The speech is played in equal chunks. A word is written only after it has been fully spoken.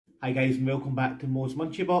Hi guys and welcome back to Mo's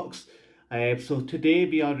Munchy Box. So today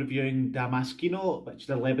we are reviewing Damasqino, which is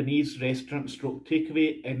a Lebanese restaurant stroke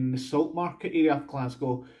takeaway in the Saltmarket area of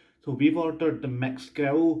Glasgow. So we've ordered the mixed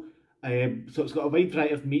grill. So it's got a wide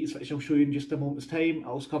variety of meats, which I'll show you in just a moment's time. It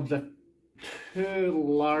also comes with 2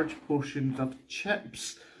 large portions of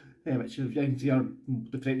chips, which is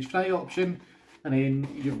the French fry option. And then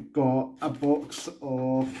you've got a box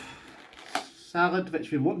of salad,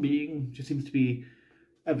 which we won't be eating, just seems to be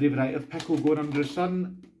every variety of pickle going under the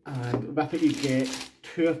sun, and with it you get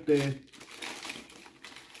 2 of the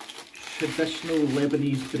traditional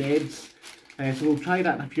Lebanese breads, so we'll try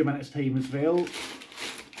that in a few minutes time as well.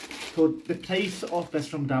 So the price of this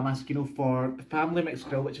from Damasqino for the family mixed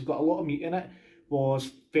grill, which has got a lot of meat in it,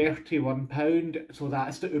 was £31, so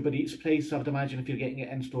that's the Uber Eats price, so I would imagine if you're getting it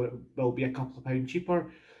in store it will be a couple of pounds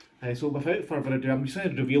cheaper. So without further ado, I'm just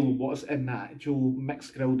going to reveal what's in the actual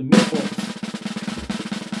mixed grill, the meat box.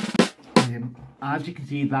 As you can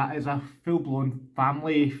see, that is a full-blown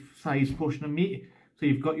family-sized portion of meat. So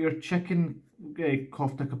you've got your chicken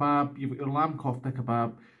kofta kebab, you've got your lamb kofta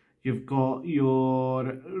kebab, you've got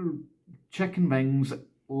your chicken wings,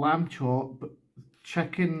 lamb chop,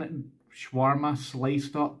 chicken shawarma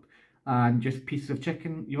sliced up, and just pieces of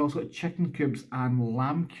chicken. You've also got chicken cubes and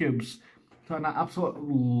lamb cubes. So an absolute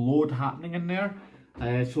load happening in there.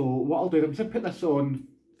 So what I'll do, I'm just going to put this on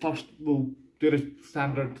first. We'll do the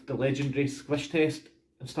standard, the legendary squish test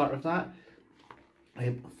and start with that.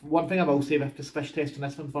 One thing I will say with the squish test on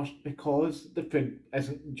this one first, because the food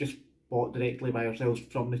isn't just bought directly by ourselves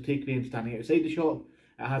from the takeaway and standing outside the shop,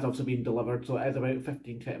 it has also been delivered, so it is about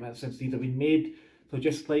 15-20 minutes since these have been made. So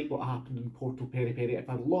just like what happened in Porto Peri Peri, if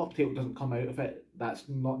a lot of potato doesn't come out of it, that's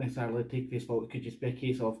not necessarily the takeaway's fault. It could just be a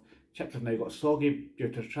case of chips have now got soggy due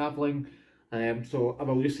to travelling. So I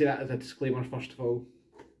will just say that as a disclaimer first of all.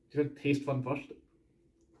 Just taste one first.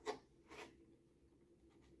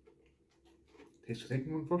 Taste the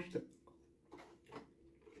second one first.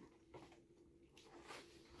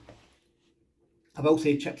 I will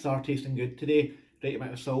say chips are tasting good today, right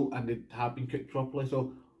amount of salt, and they have been cooked properly.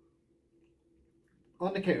 So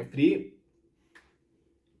on the count of 3,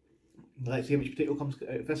 let's see how much potato comes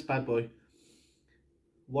out of this bad boy.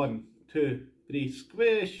 1, 2, 3,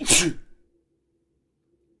 squish!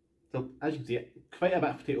 So as you can see, quite a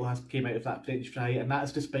bit of potato has came out of that French fry, and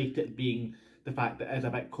that's despite it being the fact that it is a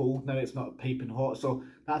bit cold now, it's not piping hot. So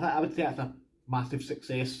that, I would say that's a massive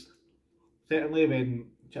success. Certainly when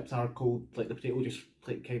chips are cold, like the potato just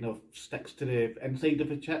like kind of sticks to the inside of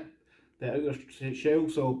the chip, the outer shell,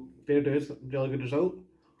 so fair dues, really good result.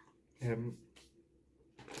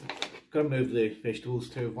 Gonna move the vegetables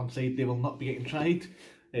to one side, they will not be getting tried.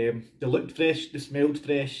 They looked fresh, they smelled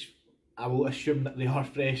fresh. I will assume that they are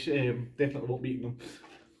fresh, definitely won't be eating them.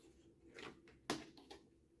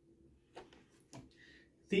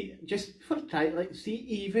 See, just for a try, like, see,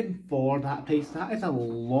 even for that price, that is a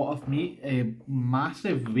lot of meat,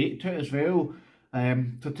 massive weight to it as well.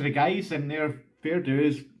 So to the guys in there, fair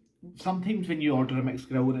dues. Sometimes when you order a mixed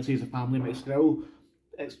grill and it says a family mixed grill,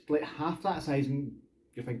 it's like half that size and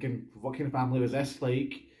you're thinking, what kind of family was this?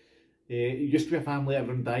 Like, it used to be a family,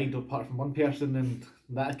 everyone died apart from one person, and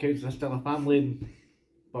that counts as still a family.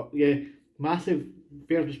 But yeah, massive,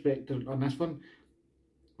 fair respect on this one.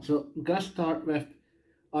 So I'm going to start with,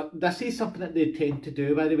 this is something that they tend to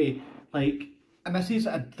do, by the way, like, and this is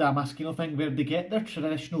a Damasqino thing where they get their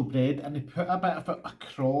traditional bread and they put a bit of it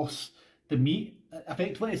across the meat.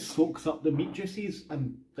 Effectively it soaks up the meat juices,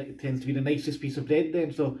 and like, it tends to be the nicest piece of bread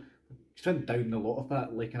then, so just went down a lot of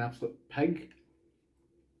that like an absolute pig.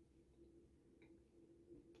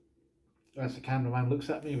 As the cameraman looks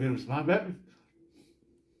at me, where's my bit?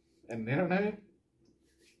 In there now.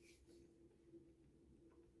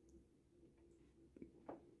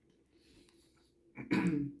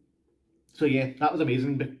 So yeah, that was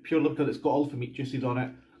amazing, but purely because it's got all the meat juices on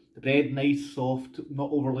it. The bread nice, soft, not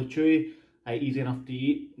overly chewy, easy enough to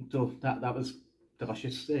eat, so that was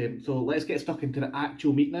delicious. So let's get stuck into the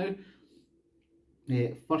actual meat now.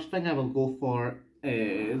 First thing I will go for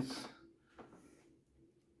is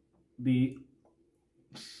the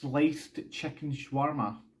sliced chicken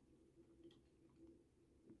shawarma.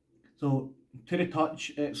 So to the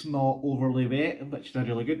touch, it's not overly wet, which is a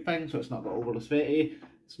really good thing, so it's not got overly sweaty,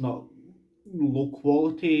 it's not low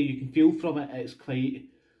quality, you can feel from it, it's quite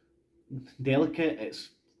delicate, it's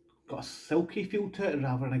got a silky feel to it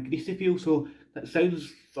rather than a greasy feel, so that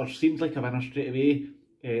sounds or seems like a winner straight away.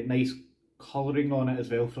 Nice colouring on it as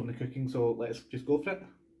well from the cooking, so let's just go for it.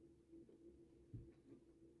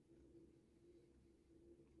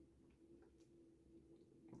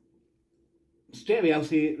 straight away I'll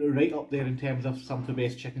say right up there in terms of some of the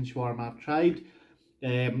best chicken shawarma I've tried.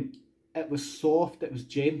 It was soft, it was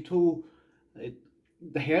gentle.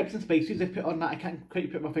 The herbs and spices they put on that, I can't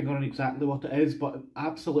quite put my finger on exactly what it is, but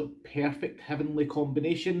absolute perfect heavenly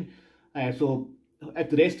combination. So if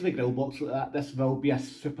the rest of the grill box like that, this will be a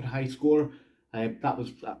super high score. That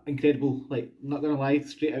was incredible, like, not gonna lie,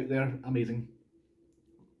 straight out there, amazing.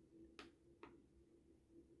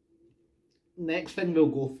 Next thing we'll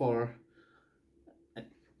go for,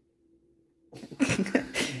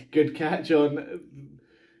 good catch on,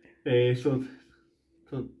 so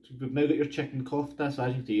we've now got your chicken kofta, so as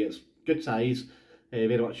you can see it's good size,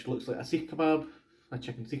 very much looks like a Sheik Kebab, a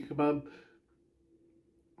chicken Sheik Kebab.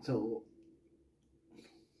 So,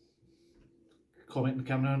 comment the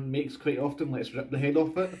camera makes quite often, let's rip the head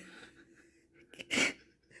off it.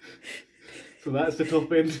 So that's the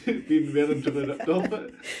top end being relatively ripped off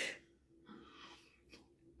it.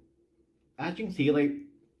 As you can see, like,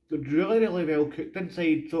 it's really well cooked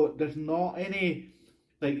inside, so there's not any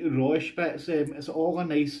like rawish bits. It's all a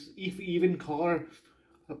nice even colour,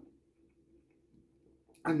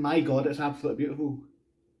 and my god, it's absolutely beautiful.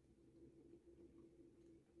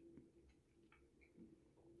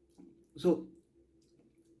 So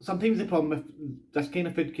sometimes the problem with this kind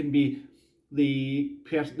of food can be the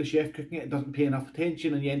chef cooking it doesn't pay enough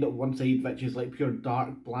attention, and you end up with one side which is like pure dark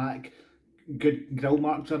black, good grill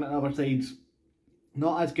marks on it, and other side's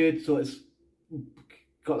not as good, so it's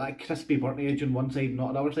got that crispy burnt edge on one side, not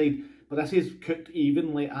on the other side. But this is cooked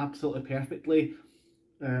evenly, absolutely perfectly.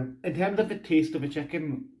 In terms of the taste of the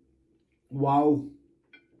chicken, wow,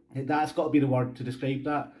 that's got to be the word to describe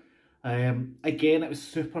that. Again, it was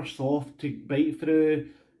super soft to bite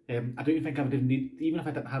through. I don't think I would have needed, even if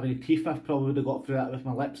I didn't have any teeth, I probably would have got through that with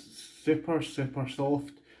my lips. Super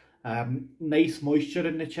soft. Nice moisture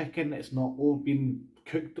in the chicken. It's not all been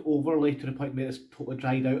cooked overly to the point where it's totally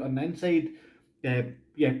dried out on the inside.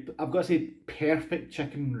 Yeah, I've got to say, perfect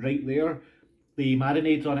chicken right there. The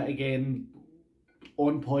marinades on it, again,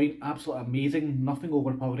 on point, absolutely amazing. Nothing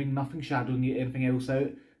overpowering, nothing shadowing anything else out.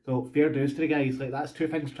 So fair dues to the guys. Like, that's 2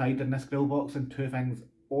 things tried in this grill box and 2 things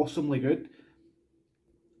awesomely good.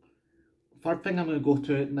 Third thing I'm going to go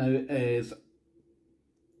to now is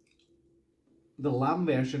the lamb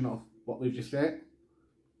version of what we've just said.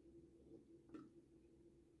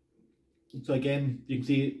 So again, you can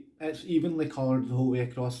see it's evenly coloured the whole way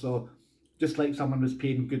across, so just like someone was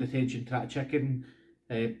paying good attention to that chicken,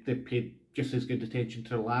 they paid just as good attention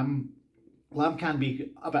to the lamb. Lamb can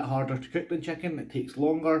be a bit harder to cook than chicken, it takes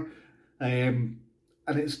longer, and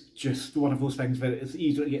it's just one of those things where it's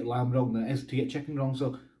easier to get lamb wrong than it is to get chicken wrong,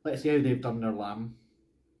 so let's see how they've done their lamb.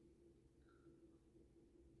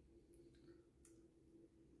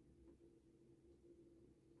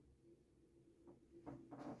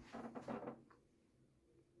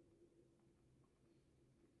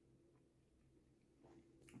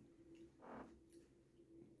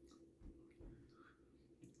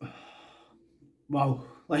 Wow,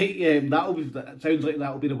 like that'll be. It sounds like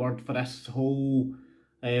that'll be the word for this whole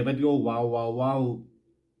video. Wow.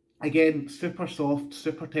 Again, super soft,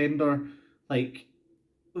 super tender, like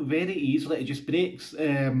very easily it just breaks.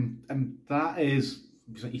 And that is.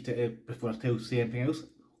 I'm just gonna eat it before I say anything else.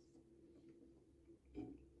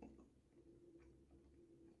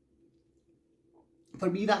 For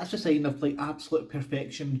me, that's a sign of like absolute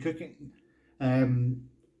perfection cooking.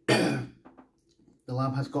 The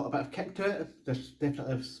lamb has got a bit of kick to it. There's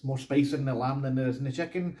definitely more spice in the lamb than there is in the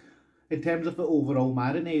chicken. In terms of the overall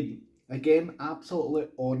marinade, again, absolutely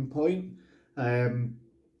on point. How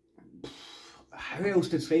else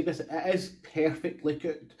to describe this? It is perfectly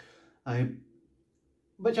cooked.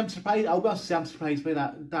 Which I'm surprised, I'll be honest, I'm surprised by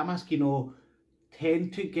that. Damasqino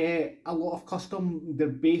tend to get a lot of custom. They're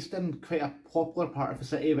based in quite a popular part of the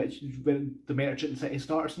city, which is where the merchant city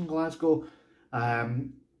starts in Glasgow.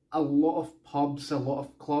 A lot of pubs, a lot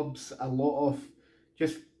of clubs, a lot of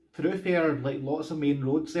just thoroughfare, like lots of main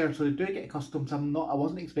roads there, so they do get accustomed. I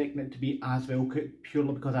wasn't expecting it to be as well cooked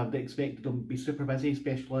purely because I would have expected them to be super busy,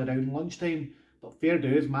 especially around lunchtime. But fair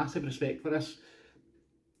dues, massive respect for this.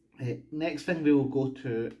 Next thing we will go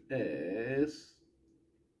to is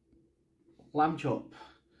lamb chop.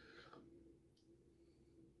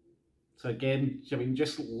 So again, I mean,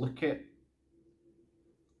 just look at.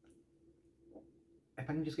 If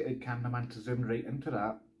I can just get the cameraman to zoom right into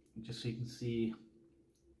that, just so you can see.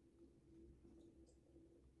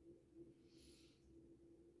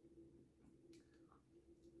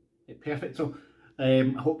 Perfect, so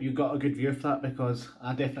I hope you got a good view of that because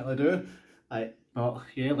I definitely do. But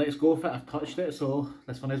yeah, let's go for it. I've touched it, so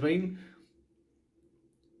this one is mine.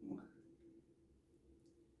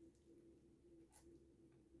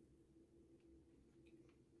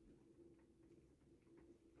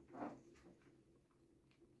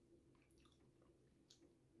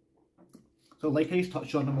 So like I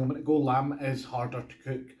touched on a moment ago, lamb is harder to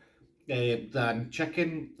cook than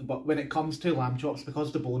chicken, but when it comes to lamb chops,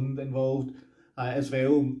 because the bone involved as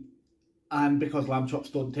well, and because lamb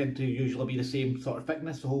chops don't tend to usually be the same sort of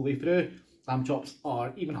thickness the whole way through, lamb chops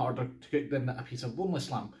are even harder to cook than a piece of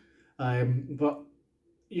boneless lamb. But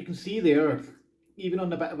you can see there, even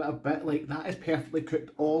on a bit, like that is perfectly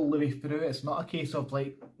cooked all the way through. It's not a case of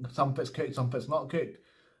like some bit's cooked, some bit's not cooked.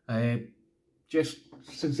 Just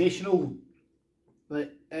sensational.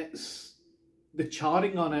 Like, it's the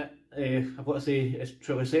charring on it. I've got to say, it's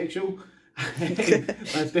truly sexual.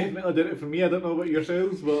 That's definitely did it for me. I don't know about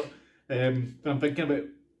yourselves, but when I'm thinking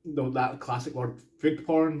about that classic word, food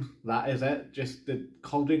porn, that is it. Just the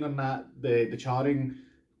colouring on that, the charring,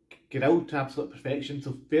 grilled to absolute perfection.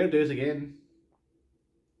 So fair dues again.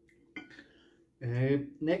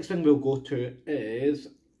 Next thing we'll go to is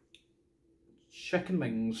chicken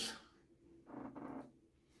wings.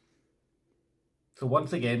 So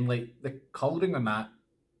once again, like the colouring on that,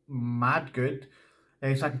 mad good.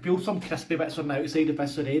 So I can feel some crispy bits on the outside of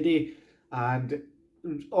this already, and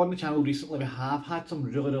on the channel recently we have had some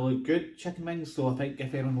really good chicken wings, so I think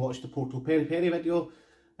if anyone watched the Porto Peri Peri video,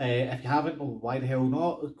 if you haven't, well, why the hell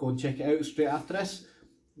not, go and check it out straight after this.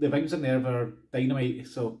 The wings in there were dynamite,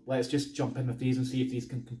 so let's just jump in with these and see if these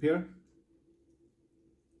can compare.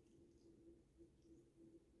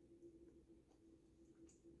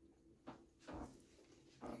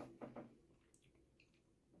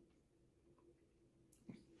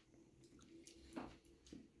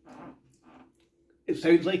 It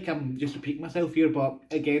sounds like I'm just repeating myself here, but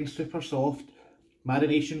again, super soft,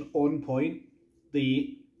 marination on point.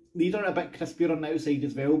 These are a bit crispier on the outside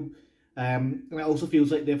as well, and it also feels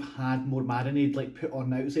like they've had more marinade like put on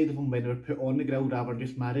the outside of them when they were put on the grill rather than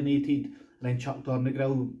just marinated and then chucked on the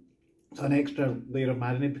grill. So an extra layer of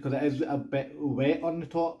marinade, because it is a bit wet on the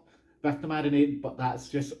top with the marinade, but that's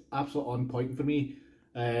just absolutely on point for me.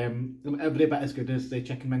 Every bit as good as the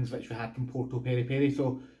chicken wings which we had from Porto Peri Peri.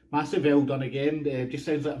 So massive well done again. It just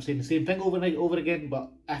sounds like I'm saying the same thing over and over again,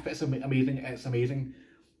 but if it's amazing, it's amazing.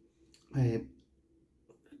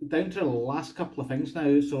 Down to the last couple of things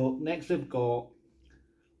now. So next we've got,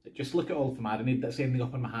 just look at all the marinade that's ending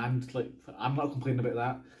up in my hand. Like, I'm not complaining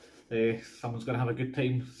about that. Someone's going to have a good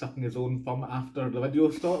time sucking his own thumb after the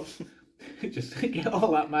video stops. Just get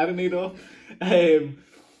all that marinade off.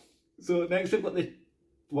 So next we've got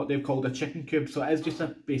what they've called a chicken cube. So it is just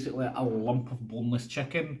basically a lump of boneless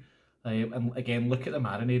chicken. And again, look at the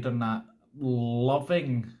marinade on that.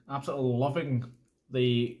 Absolutely loving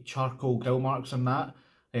the charcoal grill marks on that.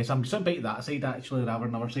 So I'm just going to bite that side actually rather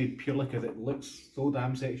than the other side, purely because it looks so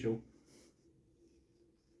damn sexual.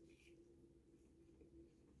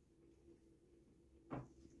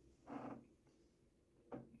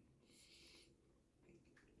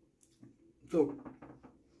 So,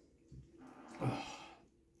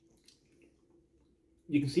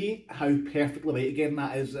 you can see how perfectly white again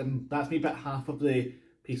that is, and that's maybe about half of the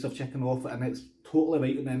piece of chicken off, and it's totally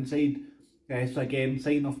white on the inside. So again,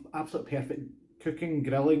 sign off, absolute perfect cooking,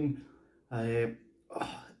 grilling.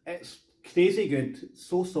 It's crazy good,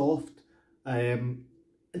 so soft. And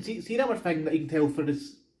see another thing that you can tell for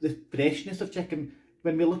this, the freshness of chicken.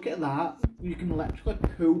 When we look at that, you can literally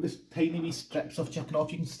pull this tiny wee strips of chicken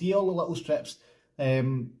off. You can see all the little strips,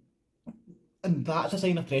 and that's a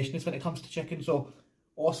sign of freshness when it comes to chicken. So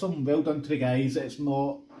awesome, well done to the guys. It's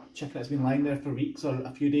not chicken that's been lying there for weeks or a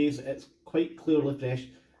few days. It's quite clearly fresh.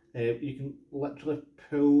 You can literally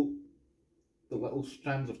pull the little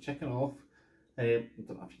strands of chicken off. I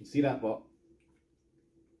don't know if you can see that, but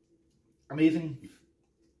amazing.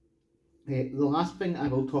 The last thing I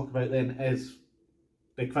will talk about then is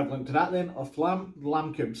the equivalent to that then of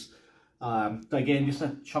lamb cubes. Again, just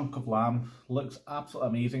a chunk of lamb, looks absolutely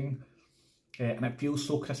amazing, and it feels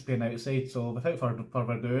so crispy on the outside. So without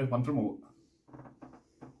further ado, one for more.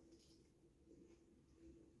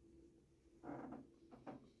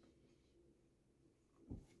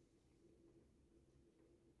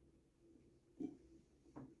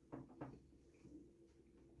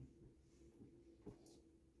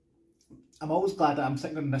 I'm always glad that I'm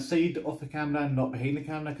sitting on this side of the camera and not behind the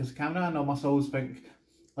camera, because the camera and I must always think,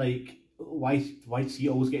 like, why does he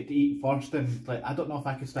always get to eat first? And like, I don't know if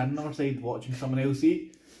I could stand on the other side watching someone else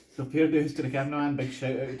eat. So fair dues to the cameraman, big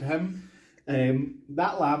shout out to him.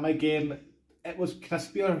 That lamb again, it was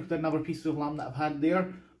crispier than other pieces of lamb that I've had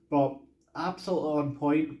there, but absolutely on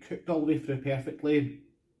point, cooked all the way through perfectly.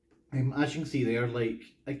 As you can see there, like,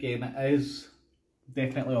 again, it is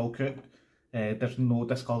definitely all cooked. There's no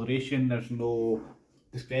discoloration, there's no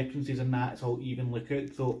discrepancies in that, it's all evenly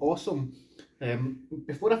cooked, so awesome.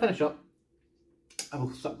 Before I finish up, I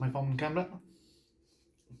will suck my thumb on camera.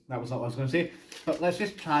 that was not what I was going to say. But let's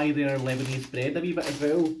just try their Lebanese bread a wee bit as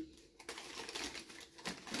well.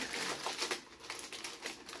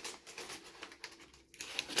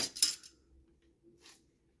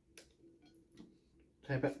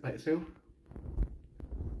 Try a bit by itself.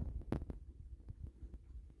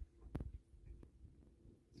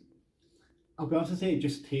 I'll be honest and say it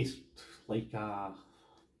just tastes like a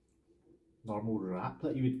normal wrap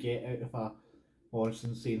that you would get out of a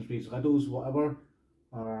Morrison's, Sainsbury's, Lidl's, whatever.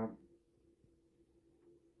 No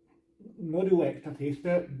real extra taste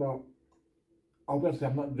to it, but I'll be honest,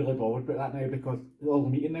 I'm not really bothered about that now because all the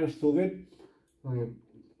meat in there is so good. The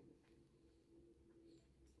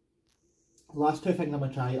last two things I'm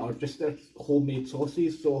going to try are just their homemade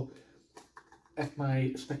sauces. So if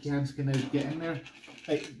my sticky hands can now get in there,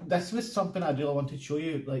 like this was something I really wanted to show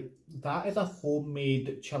you. Like that is a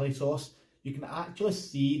homemade chili sauce. You can actually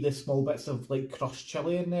see the small bits of like crushed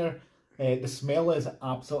chili in there. The smell is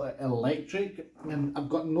absolutely electric, and I've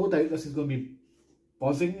got no doubt this is going to be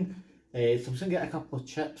buzzing. So I'm just going to get a couple of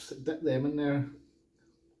chips, dip them in there,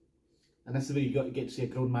 and this is where you got to get to see a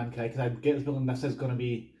grown man cry, because I get the feeling this is going to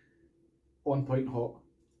be on point hot.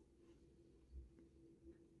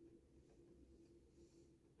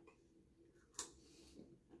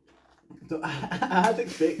 So I had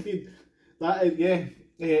expected that. Is, yeah,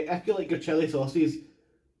 if you like your chili sauces,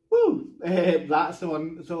 woo, that's the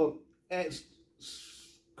one. So it's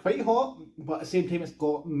quite hot, but at the same time it's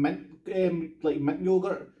got mint, like mint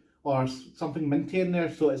yogurt or something minty in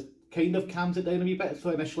there, so it kind of calms it down a wee bit. So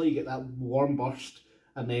initially you get that warm burst,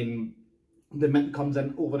 and then the mint comes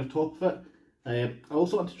in over the top of it. I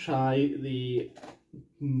also want to try the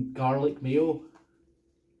garlic mayo.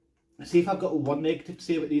 See if I've got one negative to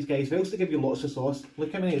say about these guys. They also give you lots of sauce.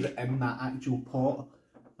 Look how many is in that actual pot.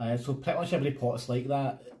 So pretty much every pot's like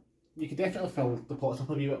that. You could definitely fill the pots up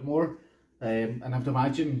a wee bit more. And I would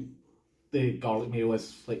imagine the garlic mayo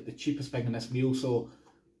is like the cheapest thing in this meal. So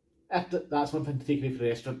if that's one thing to take away from the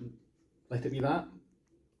restaurant, let it be that.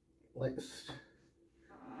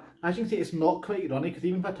 As you can see, it's not quite runny, because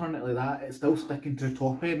even if I turn it like that, it's still sticking to the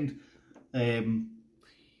top end.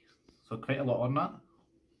 So quite a lot on that.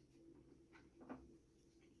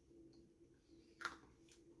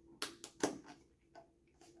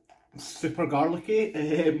 Super garlicky.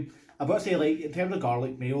 I've got to say, like, in terms of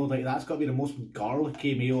garlic mayo, like that's got to be the most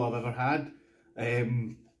garlicky mayo I've ever had.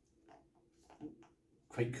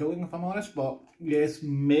 Quite cooling if I'm honest, but yes,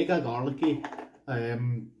 mega garlicky.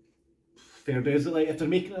 Fair dues. Like if they're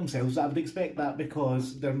making it themselves, I would expect that,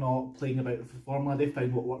 because they're not playing about with the formula. They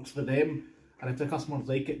found what works for them, and if the customers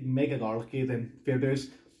like it mega garlicky, then fair dues.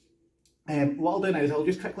 What I'll do now is I'll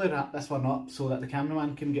just quickly wrap this one up so that the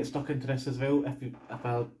cameraman can get stuck into this as well if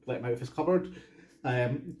I let him out of his cupboard.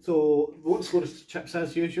 So won't score the chips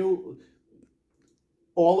as usual.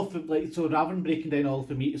 All of the, so rather than breaking down all of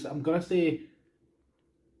the meats, I'm gonna say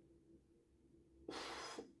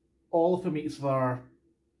all of the meats were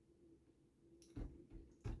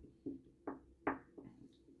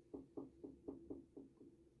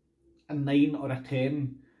a 9 or a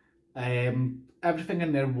 10. Everything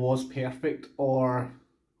in there was perfect, or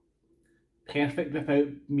perfect without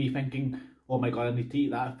me thinking, oh my god, I need to eat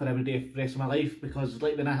that for every day for the rest of my life. Because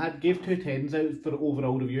like when I gave 2 10s out for the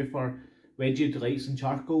overall review for Veggie Delights and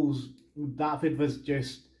Charcoals, that food was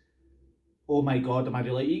just, oh my god, am I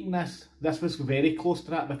really eating this? This was very close to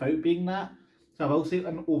that without being that. So I will say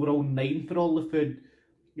an overall 9 for all the food.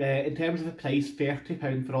 In terms of the price,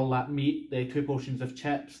 £30 for all that meat, the 2 portions of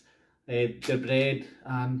chips, the bread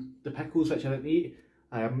and the pickles, which I didn't eat.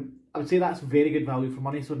 I would say that's very good value for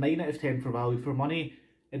money, so 9 out of 10 for value for money.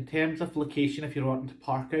 In terms of location, if you're wanting to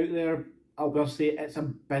park out there, I'll be honest, say it's a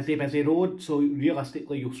busy road, so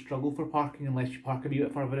realistically you'll struggle for parking unless you park a wee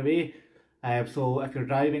bit further away. So if you're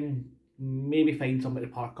driving, maybe find somewhere to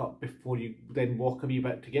park up before you then walk a wee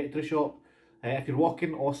bit to get to the shop. If you're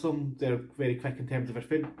walking, awesome, they're very quick in terms of their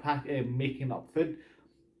food, making up food.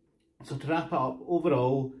 So to wrap it up,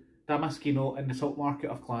 overall, Damasqino in the Saltmarket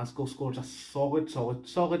of Glasgow scores a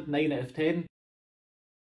solid 9 out of 10.